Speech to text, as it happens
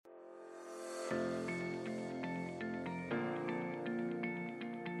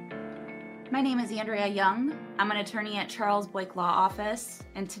My name is Andrea Young. I'm an attorney at Charles Boyk Law Office,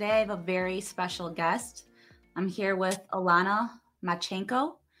 and today I have a very special guest. I'm here with Alana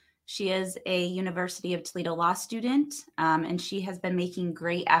Machenko. She is a University of Toledo law student, and she has been making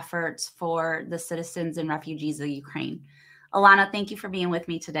great efforts for the citizens and refugees of Ukraine. Alana, thank you for being with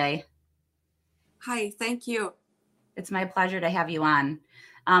me today. Hi, thank you. It's my pleasure to have you on.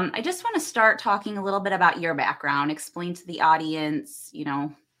 I just want to start talking a little bit about your background, explain to the audience,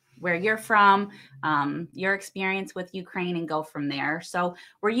 where you're from, your experience with Ukraine, and go from there. So,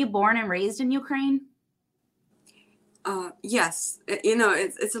 were you born and raised in Ukraine? Yes,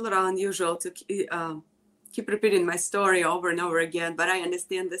 it's a little unusual to keep repeating my story over and over again, but I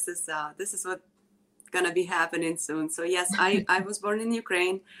understand this is what's gonna be happening soon. So yes, I was born in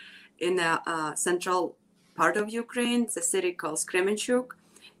Ukraine, in the central part of Ukraine, it's a city called Kremenchuk,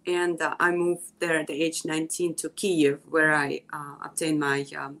 and I moved there at the age 19 to Kyiv, where I obtained my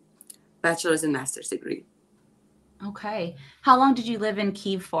bachelor's and master's degree. Okay. How long did you live in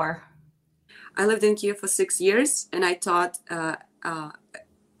Kyiv for? I lived in Kyiv for 6 years, and I taught.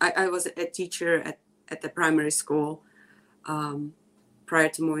 I was a teacher at the primary school prior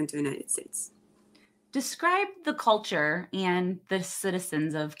to moving to the United States. Describe the culture and the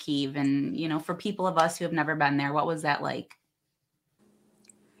citizens of Kyiv, and for people of us who have never been there, what was that like?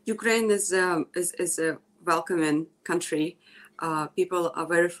 Ukraine is a welcoming country. People are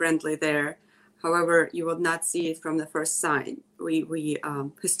very friendly there. However, you will not see it from the first sign. We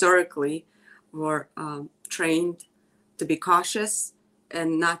historically were trained to be cautious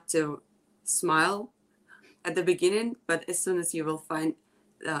and not to smile at the beginning. But as soon as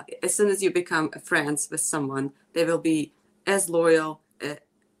as soon as you become friends with someone, they will be as loyal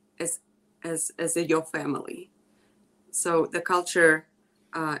as your family. So the culture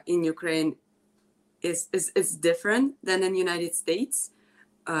in Ukraine is different than in the United States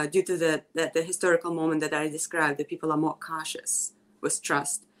due to the historical moment that I described. The people are more cautious with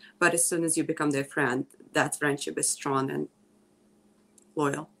trust. But as soon as you become their friend, that friendship is strong and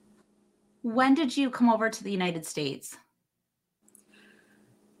loyal. When did you come over to the United States?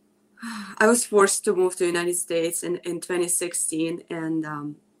 I was forced to move to the United States in 2016,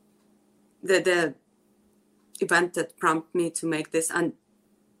 and the event that prompted me to make this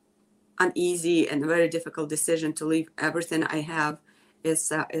uneasy and very difficult decision to leave everything I have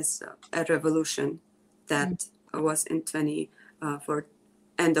is a revolution that was in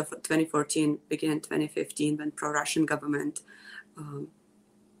end of 2014, beginning 2015, when pro-Russian government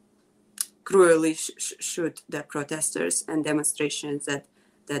cruelly shoot the protesters and demonstrations that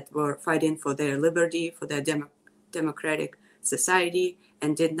were fighting for their liberty, for their democratic society,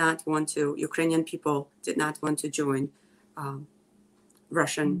 and Ukrainian people did not want to join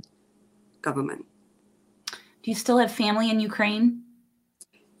Russian government. Do you still have family in Ukraine?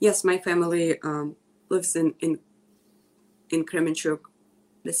 Yes, my family lives in Kremenchuk,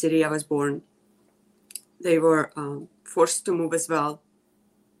 the city I was born. They were forced to move as well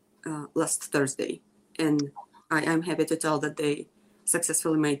last Thursday, and I am happy to tell that they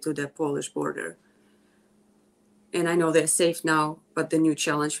successfully made to the Polish border. And I know they're safe now, but the new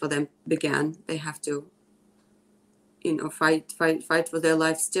challenge for them began. They have to, fight for their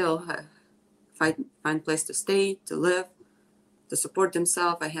life still, find a place to stay, to live, to support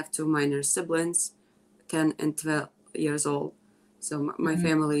themselves. I have two minor siblings, 10 and 12 years old. So my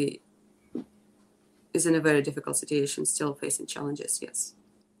family is in a very difficult situation, still facing challenges, yes.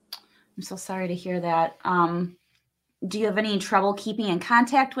 I'm so sorry to hear that. Do you have any trouble keeping in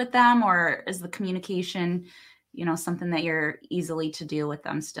contact with them, or is the communication, something that you're easily to deal with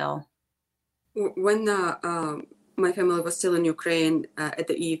them still? When my family was still in Ukraine at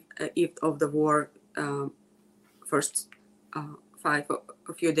the eve of the war, first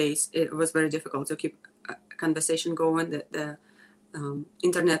a few days, it was very difficult to keep a conversation going. The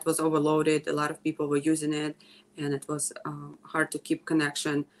internet was overloaded. A lot of people were using it, and it was hard to keep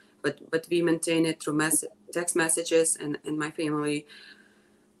connection. But we maintain it through text messages, and my family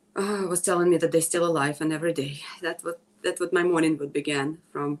was telling me that they're still alive, and every day that's what my morning would begin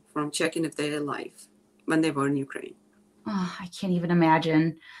from checking if they're alive when they were in Ukraine. Oh, I can't even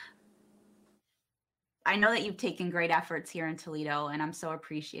imagine. I know that you've taken great efforts here in Toledo, and I'm so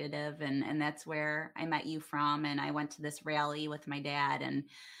appreciative. And that's where I met you from. And I went to this rally with my dad, and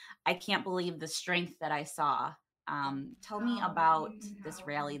I can't believe the strength that I saw. Tell me about this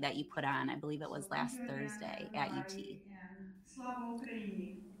rally that you put on. I believe it was last Thursday at UT.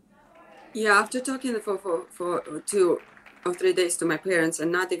 Yeah, after talking for 2 or 3 days to my parents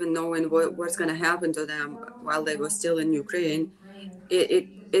and not even knowing what's going to happen to them while they were still in Ukraine, it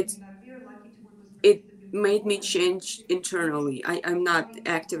it it made me change internally. I'm not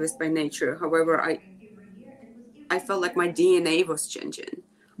activist by nature. However, I felt like my DNA was changing.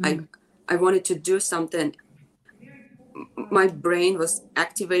 I Mm. I wanted to do something. My brain was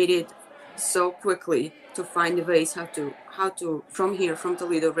activated so quickly to find ways how to from here, from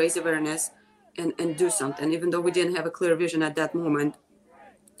Toledo, raise awareness and do something. Even though we didn't have a clear vision at that moment,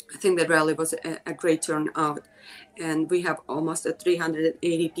 I think that rally was a great turnout, and we have almost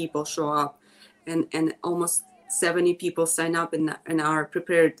 380 people show up, and almost 70 people sign up in our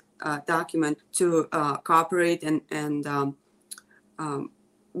prepared document to cooperate and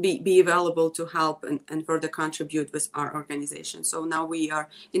be available to help and further contribute with our organization. So now we are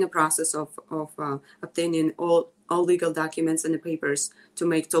in the process of obtaining all legal documents and the papers to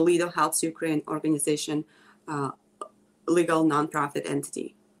make Toledo Helps Ukraine organization legal nonprofit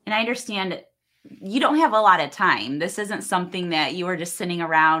entity. And I understand you don't have a lot of time. This isn't something that you are just sitting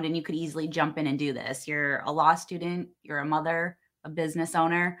around and you could easily jump in and do this. You're a law student, you're a mother, a business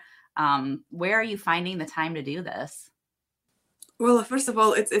owner. Where are you finding the time to do this? Well, first of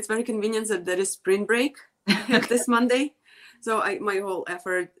all, it's very convenient that there is spring break this Monday, so my whole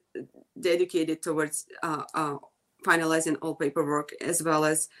effort dedicated towards finalizing all paperwork, as well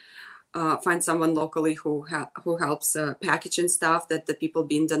as find someone locally who helps packaging stuff that the people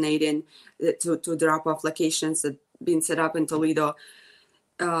been donating to drop off locations that been set up in Toledo.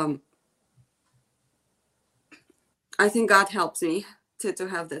 I think God helps me to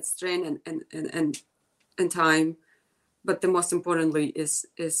have that strength and time. But the most importantly is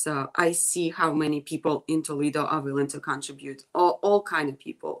I see how many people in Toledo are willing to contribute. All kind of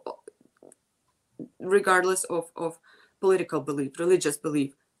people, regardless of political belief, religious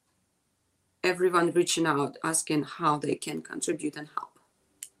belief. Everyone reaching out, asking how they can contribute and help.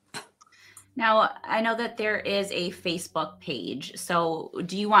 Now, I know that there is a Facebook page. So,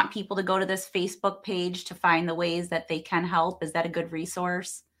 do you want people to go to this Facebook page to find the ways that they can help? Is that a good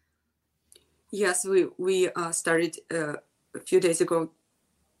resource? Yes, we started a few days ago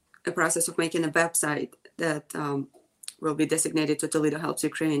a process of making a website that will be designated to Toledo Helps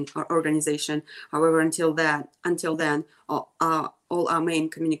Ukraine organization. However, until then, all our main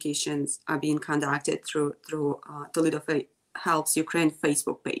communications are being conducted through Toledo Helps Ukraine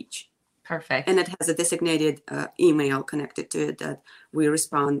Facebook page. Perfect. And it has a designated email connected to it that we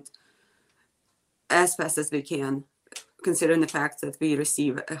respond as fast as we can, considering the fact that we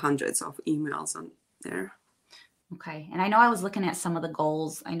receive hundreds of emails on there. Okay. And I know I was looking at some of the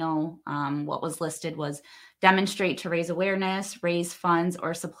goals. I know what was listed was demonstrate to raise awareness, raise funds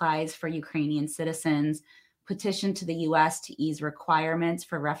or supplies for Ukrainian citizens, petition to the U.S. to ease requirements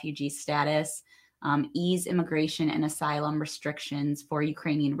for refugee status, ease immigration and asylum restrictions for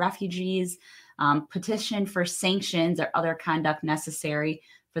Ukrainian refugees, petition for sanctions or other conduct necessary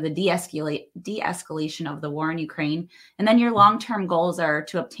for the de-escalation of the war in Ukraine. And then your long-term goals are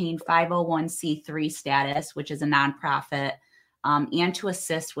to obtain 501c3 status, which is a nonprofit, and to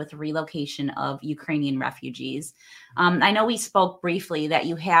assist with relocation of Ukrainian refugees. I know we spoke briefly that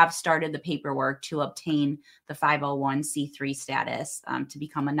you have started the paperwork to obtain the 501c3 status to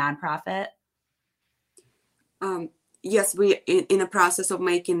become a nonprofit. Yes, we in a process of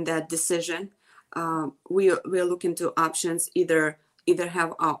making that decision. We're looking to options, either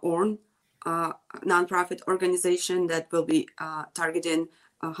have our own nonprofit organization that will be targeting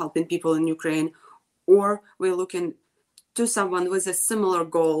helping people in Ukraine, or we're looking to someone with a similar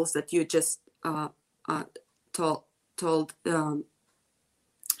goals that you just told.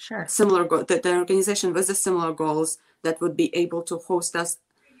 Sure. Similar the organization with the similar goals that would be able to host us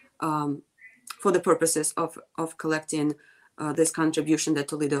for the purposes of collecting this contribution that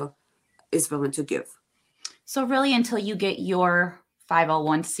Toledo is willing to give. So really, until you get your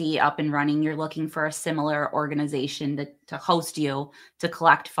 501c up and running, you're looking for a similar organization to host you to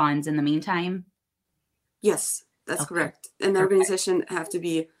collect funds in the meantime? Yes, that's Okay. correct. And the organization have to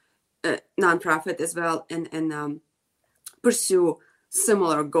be a nonprofit as well and pursue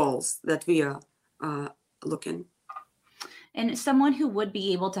similar goals that we are looking. And someone who would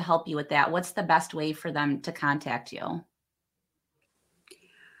be able to help you with that, what's the best way for them to contact you?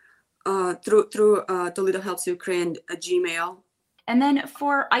 Through Toledo Helps Ukraine Gmail. And then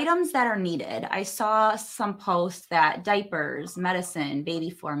for items that are needed, I saw some posts that diapers, medicine, baby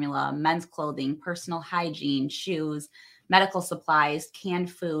formula, men's clothing, personal hygiene, shoes, medical supplies,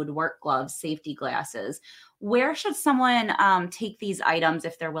 canned food, work gloves, safety glasses. Where should someone take these items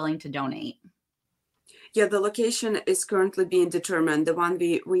if they're willing to donate? Yeah, the location is currently being determined. The one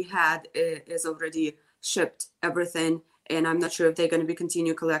we had is already shipped everything, and I'm not sure if they're going to be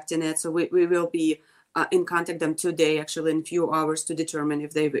continue collecting it. So we will be in contact them today, actually in a few hours, to determine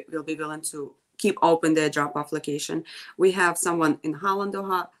if they will be willing to keep open their drop-off location. We have someone in Holland,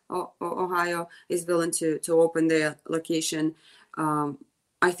 Ohio is willing to open their location.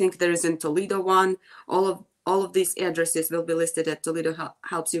 I think there is in Toledo one. All of these addresses will be listed at Toledo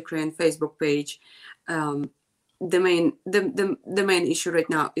Helps Ukraine Facebook page. The main issue right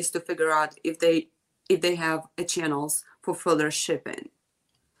now is to figure out if they have a channels for further shipping.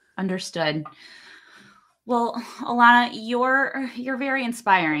 Understood. Well, Alana, you're very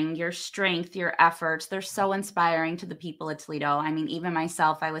inspiring. Your strength, your efforts, they're so inspiring to the people of Toledo. I mean, even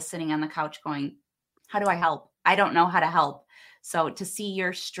myself, I was sitting on the couch going, how do I help? I don't know how to help. So to see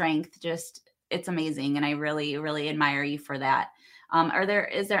your strength, it's amazing. And I really, really admire you for that.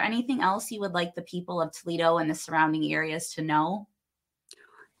 Is there anything else you would like the people of Toledo and the surrounding areas to know?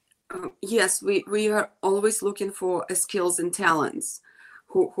 Yes, we are always looking for skills and talents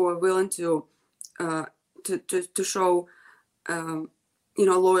who are willing to show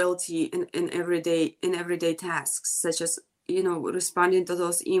loyalty in everyday tasks, such as responding to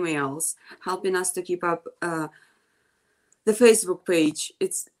those emails, helping us to keep up the Facebook page.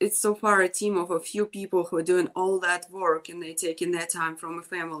 It's so far a team of a few people who are doing all that work, and they're taking their time from a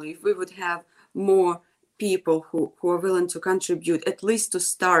family. If we would have more people who are willing to contribute, at least to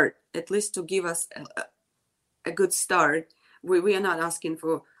start, at least to give us a good start. We are not asking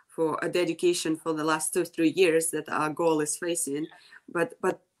for a dedication for the last 2-3 years that our goal is facing, but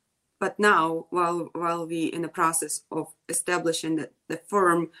now while we in the process of establishing the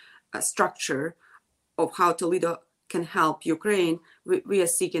firm structure of how Toledo can help Ukraine, we are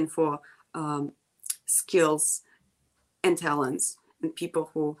seeking for skills and talents and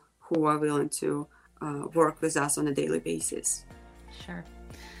people who are willing to work with us on a daily basis. Sure.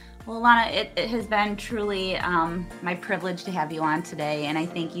 Well, Alana, it has been truly my privilege to have you on today, and I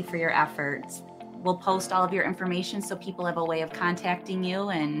thank you for your efforts. We'll post all of your information so people have a way of contacting you,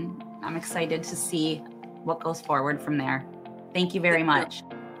 and I'm excited to see what goes forward from there. Thank you very much.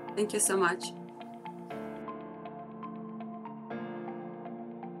 Thank you so much.